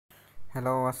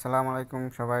Hello, আসসালামু আলাইকুম।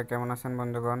 সবাই কেমন আছেন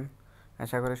বন্ধুগণ?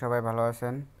 আশা করি সবাই ভালো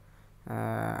আছেন।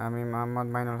 আমি মোহাম্মদ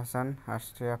মাইনুল হাসান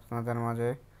আসছি আপনাদের মাঝে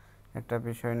একটা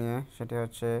বিষয় নিয়ে। সেটি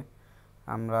হচ্ছে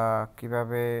আমরা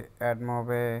কিভাবে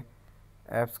অ্যাডমবে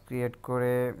অ্যাপস ক্রিয়েট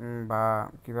করে বা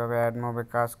কিভাবে অ্যাডমবে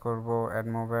কাজ করব,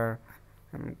 অ্যাডমবের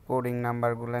কোডিং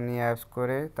নাম্বারগুলো নিয়ে অ্যাপস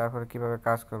করে তারপরে কিভাবে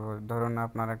কাজ করব। ধরুন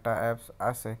আপনার একটা অ্যাপস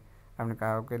আছে, আপনি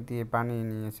কাউকে দিয়ে বানিয়ে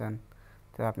নিয়েছেন,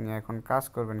 তো আপনি এখন কাজ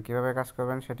করবেন, কিভাবে কাজ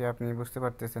করবেন সেটি আপনি বুঝতে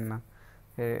পারতেছেন না।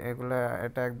 এগুলা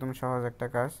এটা একদম সহজ একটা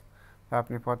কাজ। তো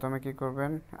আপনি প্রথমে কি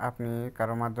করবেন, আপনি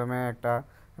কারো মাধ্যমে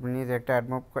আপনি নিজে একটা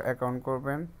অ্যাডমোব অ্যাকাউন্ট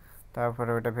করবেন।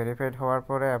 তারপরে ওটা ভেরিফাইড হওয়ার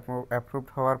পরে, অ্যাপ্রুভড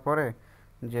হওয়ার পরে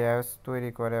যে অ্যাপস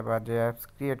তৈরি করে বা যে অ্যাপস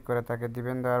ক্রিয়েট করে তাকে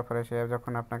দিবেন। দেওয়ার পরে সে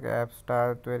যখন আপনাকে অ্যাপসটা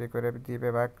তৈরি করে দিবে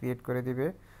বা ক্রিয়েট করে দিবে,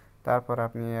 তারপর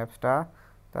আপনি অ্যাপসটা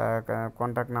তার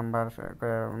কন্ট্যাক্ট নাম্বার,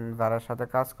 যারা সাথে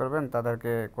কাজ করবেন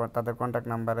তাদেরকে তাদের কন্ট্যাক্ট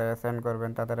নাম্বারে সেন্ড করবেন,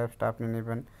 তাদের অ্যাপসটা আপনি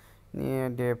নেবেন। নিয়ে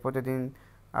প্রতিদিন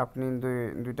আপনি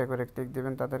দুইটা করে ক্লিক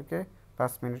দিবেন তাদেরকে,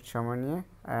 5 মিনিট সময় নিয়ে।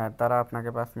 তারা আপনাকে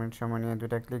 5 মিনিট সময় নিয়ে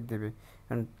দুইটা ক্লিক দিবে।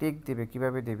 ক্লিক দিবে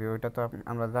কীভাবে দিবে ওইটা তো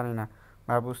আমরা জানি না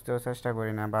বা বুঝতেও চেষ্টা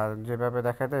করি না, বা যেভাবে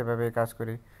দেখা যায় এভাবেই কাজ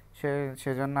করি।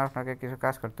 সেজন্য আপনাকে কিছু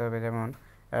কাজ করতে হবে। যেমন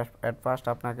অ্যাট ফার্স্ট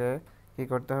আপনাকে কী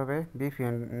করতে হবে,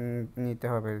 ভিপিএন নিতে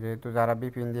হবে। যেহেতু যারা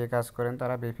ভিপিএন দিয়ে কাজ করেন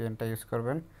তারা ভিপিএনটা ইউজ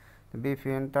করবেন।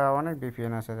 ভিপিএনটা অনেক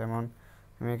ভিপিএন আছে, যেমন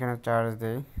আমি এখানে চার্জ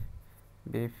দিই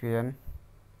ভিপিএন।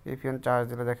 ভিপিএন চার্জ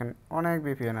দিলে দেখেন অনেক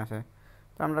ভিপিএন আছে।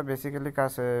 তো আমরা বেসিক্যালি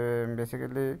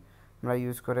আমরা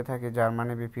ইউজ করে থাকি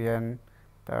জার্মানি ভিপিএন।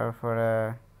 তারপরে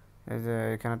এই যে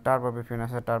এখানে টার্বো ভিপিএন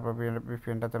আছে, টার্বো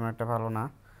ভিপিএনটা তেমন একটা ভালো না।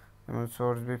 যেমন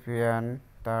সোর্স ভিপিএন,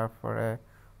 তারপরে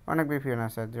অনেক ভিপিএন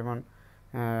আছে, যেমন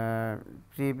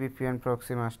প্রি ভিপিএন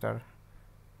প্রক্সি মাস্টার,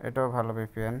 এটাও ভালো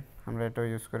ভিপিএন, আমরা এটাও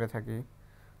ইউজ করে থাকি।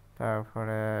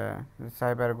 তারপরে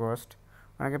সাইবার গোস্ট,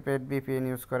 অনেকে পেড ভিপিএন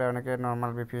ইউজ করে, অনেকে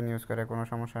নর্মাল ভিপিএন ইউজ করে, কোনো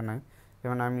সমস্যা নাই।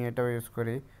 যেমন আমি এটাও ইউজ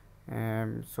করি,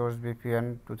 সোর্স ভিপিএন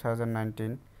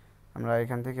 2019। আমরা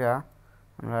এখান থেকে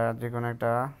আমরা যে কোনো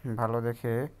একটা ভালো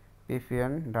দেখে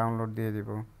ভিপিএন ডাউনলোড দিয়ে দিব।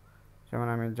 যেমন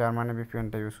আমি জার্মানি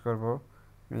ভিপিএনটা ইউজ করব।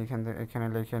 আমি এখানে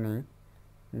লিখে নিই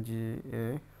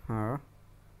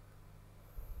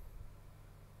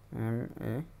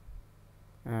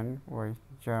GARMANY,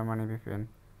 জার্মানি ভিপিএন।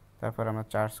 তারপর আমরা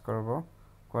চার্জ করব।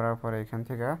 করার পরে এখান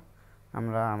থেকে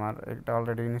আমার একটা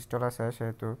অলরেডি ইনস্টল আছে,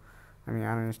 সেহেতু আমি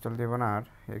আনইনস্টল দেবো না। আর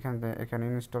এখানে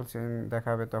ইনস্টল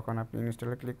দেখাবে, তখন আপনি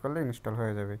ইনস্টলে ক্লিক করলে ইনস্টল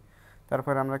হয়ে যাবে।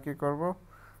 তারপর আমরা কি করব,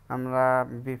 আমরা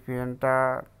ভিপিএনটা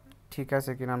ঠিক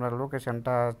আছে কিনা আমরা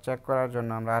লোকেশনটা চেক করার জন্য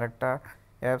আমরা আরেকটা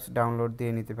অ্যাপস ডাউনলোড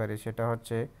দিয়ে নিতে পারি। সেটা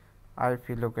হচ্ছে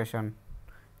আইপি লোকেশন।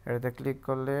 এটাতে ক্লিক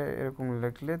করলে এরকম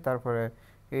লিখলে তারপরে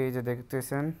এই যে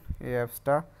দেখতেছেন এই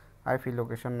অ্যাপসটা, আইপি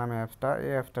লোকেশন নামে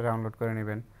এই অ্যাপসটা ডাউনলোড করে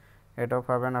নেবেন। এটাও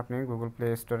পাবেন আপনি গুগল প্লে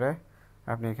স্টোরে,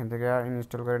 আপনি এখান থেকে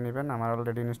ইনস্টল করে নেবেন। আমার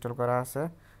অলরেডি ইনস্টল করা আছে।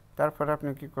 তারপরে আপনি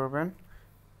কি করবেন,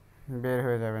 বের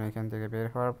হয়ে যাবেন। এখান থেকে বের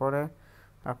হওয়ার পরে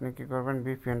আপনি কি করবেন,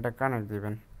 ভিপিএনটা কানেক্ট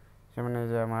দিবেন। যেমন এই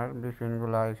যে আমার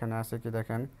ভিপিএনগুলো এখানে আছে, কি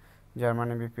দেখেন,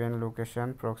 Germany VPN location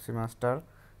proxy master,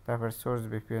 তারপর সোর্স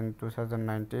ভিপিএন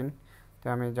 2019। তো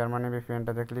আমি জার্মানি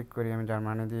ভিপিএনটাতে ক্লিক করি, আমি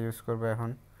জার্মানি দিয়ে ইউজ করবো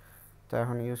এখন। তো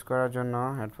এখন ইউজ করার জন্য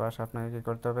অ্যাট ফার্স্ট আপনাকে কী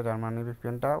করতে হবে, জার্মানি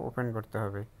ভিপিএনটা ওপেন করতে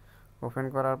হবে। ওপেন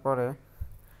করার পরে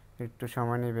একটু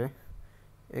সময় নেবে,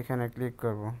 এখানে ক্লিক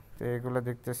করব। তো এগুলো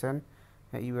দেখতেছেন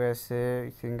ইউএসএ,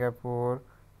 সিঙ্গাপুর,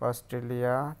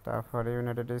 অস্ট্রেলিয়া, তারপরে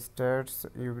United states,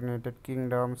 United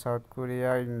kingdom, south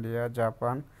Korea, India,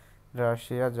 Japan,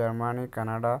 Russia, Germany,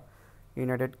 Canada,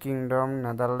 United kingdom,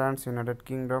 Netherlands, United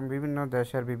kingdom, বিভিন্ন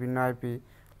দেশের বিভিন্ন আইপি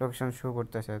লোকেশন শো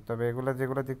করতেছে। তবে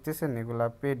যেগুলো দেখতেছেন এগুলো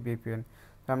পেড ভিপিএন।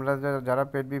 আমরা যারা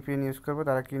পেড ভিপিএন ইউজ করবো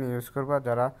তারা কিনে ইউজ করবো, আর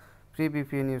যারা ফ্রি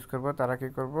ভিপিএন ইউজ করবো তারা কী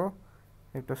করবো,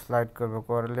 একটু স্লাইড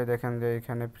করলে দেখেন যে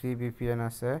এখানে ফ্রি ভিপিএন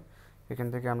আছে। এখান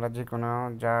থেকে আমরা যে কোনো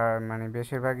মানে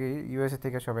বেশিরভাগই ইউএসএ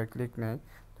থেকে সবাই ক্লিক নেয়।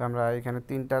 তো আমরা এখানে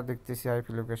 3টা দেখতেছি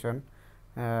আইপি লোকেশন,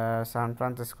 সান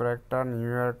ফ্রান্সিসকোর একটা, নিউ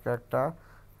ইয়র্ক একটা,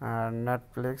 আর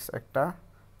নেটফ্লিক্স একটা।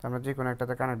 তো আমরা যে কোনো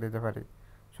একটাতে কানেক্ট দিতে পারি,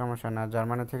 সমস্যা না।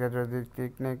 জার্মানি থেকে যদি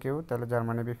ক্লিক নেই কেউ, তাহলে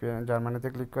জার্মানিতে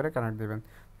ক্লিক করে কানেক্ট দিবেন।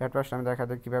 অ্যাট ফার্স্ট আমি দেখা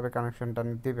দিই কীভাবে কানেকশনটা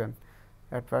দিবেন।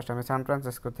 অ্যাট ফার্স্ট আমি সান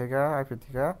ফ্রান্সিসকো থেকে আইপি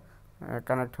থেকে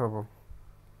কানেক্ট হব।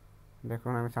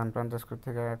 দেখুন আমি সান ফ্রান্সিসকো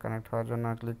থেকে কানেক্ট হওয়ার জন্য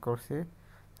ক্লিক করছি।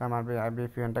 আমার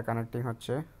ভিপিএনটা কানেক্টিং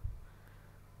হচ্ছে,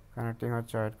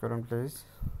 ওয়েট করুন প্লিজ,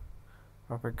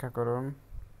 অপেক্ষা করুন।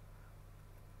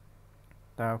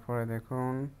 তারপরে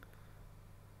দেখুন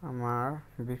আমার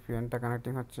ভিপিএনটা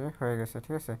কানেক্টিং হয়ে গেছে,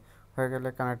 ঠিক আছে। হয়ে গেলে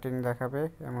কানেক্টিং দেখাবে,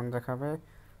 এমন দেখাবে,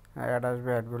 অ্যাড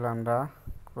আসবে। অ্যাডগুলো আমরা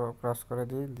ক্রস করে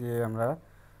দিয়ে আমরা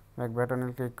ব্যাক বাটনে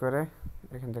ক্লিক করে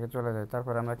এখান থেকে চলে যাই।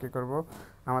 তারপর আমরা কি করব,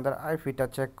 আমাদের আইপিটা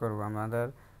চেক করব। আমাদের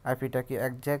আইপিটা কি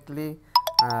এক্স্যাক্টলি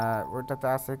ওইটাতে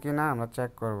আছে কি না আমরা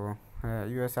চেক করব,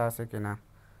 ইউএসএ আছে কি না।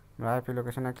 আমরা আইপি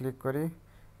লোকেশনে ক্লিক করি,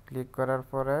 ক্লিক করার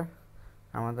পরে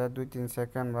আমাদের 2-3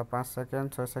 সেকেন্ড বা 5 সেকেন্ড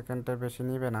 6 সেকেন্ডের বেশি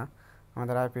নিবে না,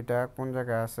 আমাদের আইপিটা কোন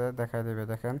জায়গায় আছে দেখাই দেবে।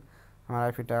 দেখেন আমার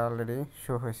আইপিটা অলরেডি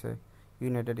শো হয়েছে,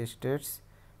 ইউনাইটেড স্টেটস,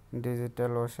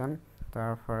 ডিজিটাল ওশান,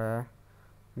 তারপরে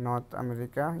north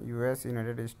America, US,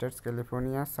 United states,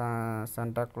 California,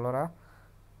 Santa Clara,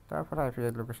 তারপরে আইপি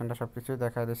লোকেশনটা সব কিছুই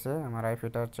দেখা দিছে। আমার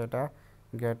আইপিটা হচ্ছে এটা,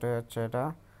 গেটওয়ে হচ্ছে এটা,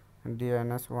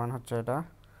 DNS1 হচ্ছে এটা।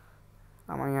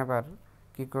 আমি আবার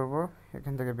কি করব,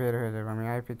 এখান থেকে বের হয়ে যাব। আমি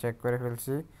আইপি চেক করে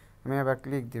ফেলছি, আমি আবার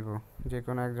ক্লিক দিব, যে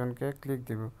কোনো একজনকে ক্লিক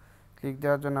দিব। ক্লিক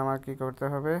দেওয়ার জন্য আমার কি করতে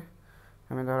হবে,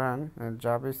 আমি ধরেন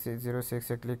জাবি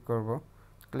 06-এ ক্লিক করব।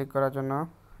 ক্লিক করার জন্য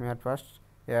আমি অ্যাট ফার্স্ট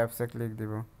এই অ্যাপসে ক্লিক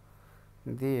দিব,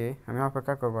 দিয়ে আমি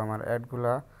অপেক্ষা করব আমার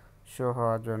অ্যাডগুলা শো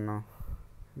হওয়ার জন্য।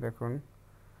 দেখুন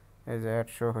এই যে অ্যাড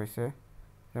শো হয়েছে,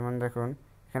 যেমন দেখুন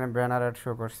এখানে ব্যানার অ্যাড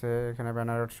শো করছে, এখানে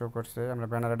ব্যানার অ্যাড শো করছে। আমরা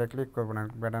ব্যানার অ্যাডে ক্লিক করব না,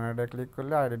 ব্যানার অ্যাডে ক্লিক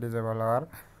করলে আইডি ডিজেবল হওয়ার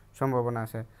সম্ভাবনা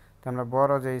আছে। তো আমরা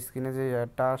বড় যে স্ক্রিনে যে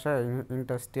অ্যাডটা আসে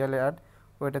ইন্ডাস্ট্রিয়াল অ্যাড,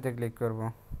 ওইটাতে ক্লিক করব।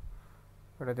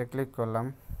 ওইটাতে ক্লিক করলাম,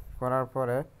 করার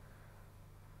পরে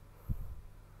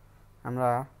আমরা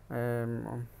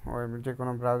ওই যে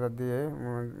কোনো ব্রাউজার দিয়ে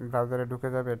ব্রাউজারে ঢুকে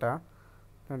যাবে এটা।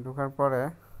 ঢোকার পরে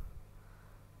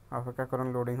অপেক্ষা করুন,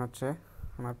 লোডিং হচ্ছে,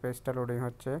 আমার পেজটা লোডিং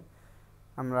হচ্ছে।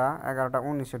 আমরা 11টা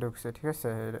 19-এ ঢুকছি, ঠিক আছে,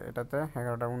 এটাতে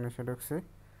 11টা 19-এ ঢুকছি,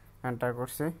 এন্টার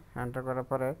করছি। এন্টার করার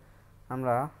পরে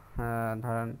আমরা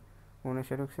ধরেন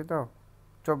 19-এ ঢুকছি, তো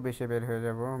 24-এ বের হয়ে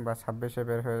যাব বা 26-এ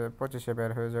বের হয়ে 25-এ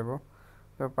বের হয়ে যাব।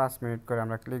 তো 5 মিনিট করে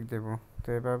আমরা ক্লিক দেব। তো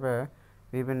এভাবে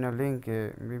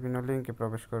বিভিন্ন লিঙ্কে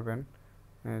প্রবেশ করবেন।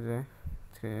 এই যে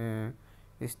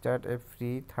স্টার্ট এ ফ্রি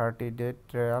 30-ডে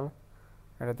ট্রায়াল,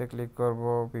 এটাতে ক্লিক করব,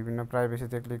 বিভিন্ন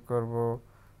প্রাইভেসিতে ক্লিক করব,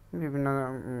 বিভিন্ন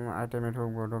আইটেমে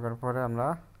ঢুকবো। ঢোকার পরে আমরা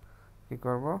কি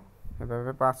করব,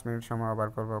 এভাবে 5 মিনিট সময় আবার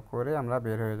করব, করে আমরা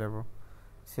বের হয়ে যাব।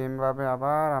 সেমভাবে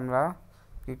আবার আমরা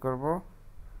কি করব,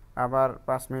 আবার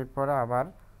 5 মিনিট পরে আবার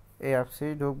এই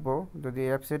অ্যাপসেই ঢুকবো। যদি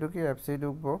এই অ্যাপসে ঢুকি, অ্যাপসেই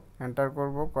ঢুকবো, এন্টার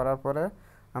করব। করার পরে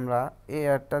আমরা এই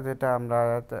অ্যাডটা যেটা আমরা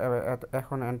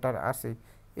এখন এন্টার আসি,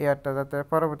 এই অ্যাডটা যাতে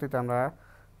পরবর্তীতে আমরা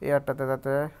এই অ্যাডটাতে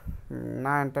যাতে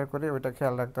না এন্টার করি, ওইটা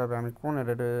খেয়াল রাখতে হবে আমি কোন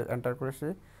অ্যাডে এন্টার করেছি।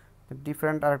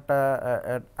 ডিফারেন্ট আরেকটা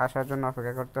অ্যাড আসার জন্য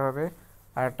অপেক্ষা করতে হবে।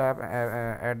 আরেকটা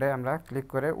অ্যাডে আমরা ক্লিক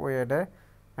করে ওই অ্যাডে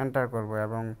এন্টার করব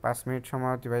এবং 5 মিনিট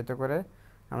সময় অতিবাহিত করে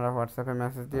আমরা হোয়াটসঅ্যাপে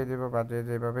মেসেজ দিয়ে দিব, বা যে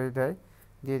যেভাবেই দেয়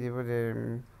দিয়ে দিব যে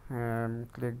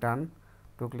ক্লিক ডান,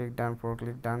 2 ক্লিক ডান, 4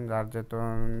 ক্লিক ডান, যার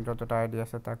যতটা আইডি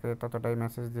আছে তাকে ততটাই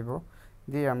মেসেজ দিব,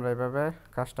 দিয়ে আমরা এভাবে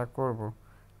কাজটা করব,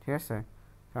 ঠিক আছে।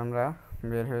 তো আমরা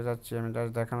বের হয়ে যাচ্ছি, আমি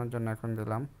জাস্ট দেখানোর জন্য এখন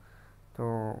দিলাম। তো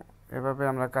এভাবে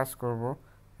আমরা কাজ করব,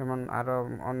 যেমন আরও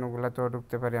অন্যগুলোতেও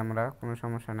ঢুকতে পারি আমরা, কোনো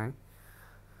সমস্যা নাই।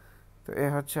 তো এ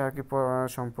হচ্ছে আর কি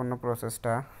সম্পূর্ণ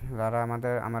প্রসেসটা। যারা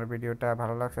আমার ভিডিওটা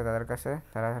ভালো লাগছে তাদের কাছে,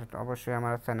 তারা অবশ্যই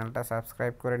আমার চ্যানেলটা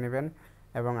সাবস্ক্রাইব করে নেবেন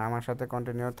এবং আমার সাথে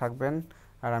কন্টিনিউ থাকবেন।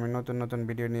 আর আমি নতুন নতুন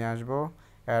ভিডিও নিয়ে আসবো,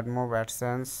 অ্যাডমোব,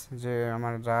 অ্যাডসেন্স, যে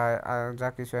আমার যা যা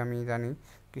কিছু আমি জানি,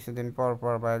 কিছুদিন পর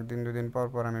পর বা 1-2 দিন পর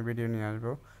পর আমি ভিডিও নিয়ে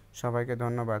আসবো। সবাইকে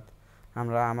ধন্যবাদ।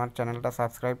 আমার চ্যানেলটা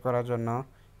সাবস্ক্রাইব করার জন্য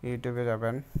ইউটিউবে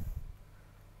যাবেন,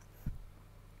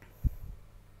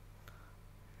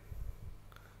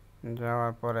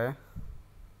 যাওয়ার পরে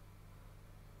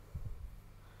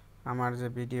আমার যে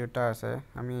ভিডিওটা আছে,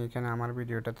 আমি এখানে আমার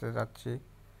ভিডিওটাতে যাচ্ছি।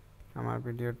 আমার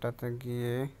ভিডিওটাতে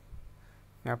গিয়ে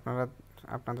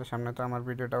আপনাদের সামনে তো আমার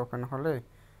ভিডিওটা ওপেন হলে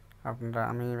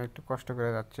আমি একটু কষ্ট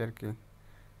করে যাচ্ছি আর কি।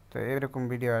 তো এরকম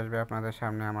ভিডিও আসবে আপনাদের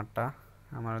সামনে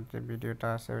আমার যে ভিডিওটা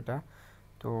আছে ওইটা।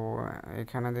 তো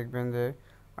এখানে দেখবেন যে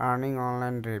আর্নিং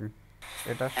অনলাইন ড্রিম,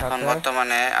 এটার এখন সাথে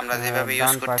বর্তমানে আমরা যেভাবে ইউজ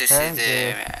ডান পাশে করতেছি যে যে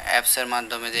অ্যাপসের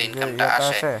মাধ্যমে যে ইনকামটা ইয়েটা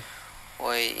আসে, আছে,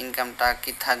 ওই ইনকামটা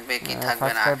কি থাকবে কি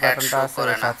থাকবে না সাবস্ক্রাইব অ্যাড বাটনটা শো আছে,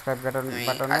 করে ওই না। সাবস্ক্রাইব আমি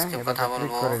বাটনে আজকে কথা এটাতে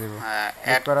ক্লিক বলবো করে দিব। ক্লিক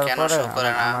অ্যাড করার কেন পরে শো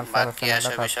করে না আমার বা কি চ্যানেলটা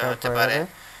আসল বিষয় সাবস্ক্রাইব হতে হয়ে পারে।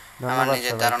 যাবে। আমার ধন্যবাদ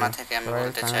নিজের সবাইকে। ধারণা থেকে আমি সবাই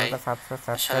বলতে চাই, চ্যানেলটা সাবস্ক্রাইব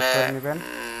আসলে করে নেবেন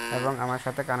এবং আমার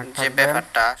সাথে কানেক্ট যে থাকবেন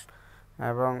ব্যাপারটা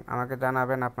এবং আমাকে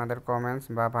জানাবেন আপনাদের কমেন্টস,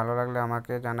 বা ভালো লাগলে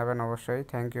আমাকে জানাবেন অবশ্যই।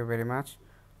 Thank you very much.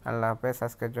 আল্লাহ হাফেজ,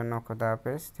 আজকের জন্য খোদা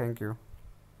হাফেজ, থ্যাংক ইউ।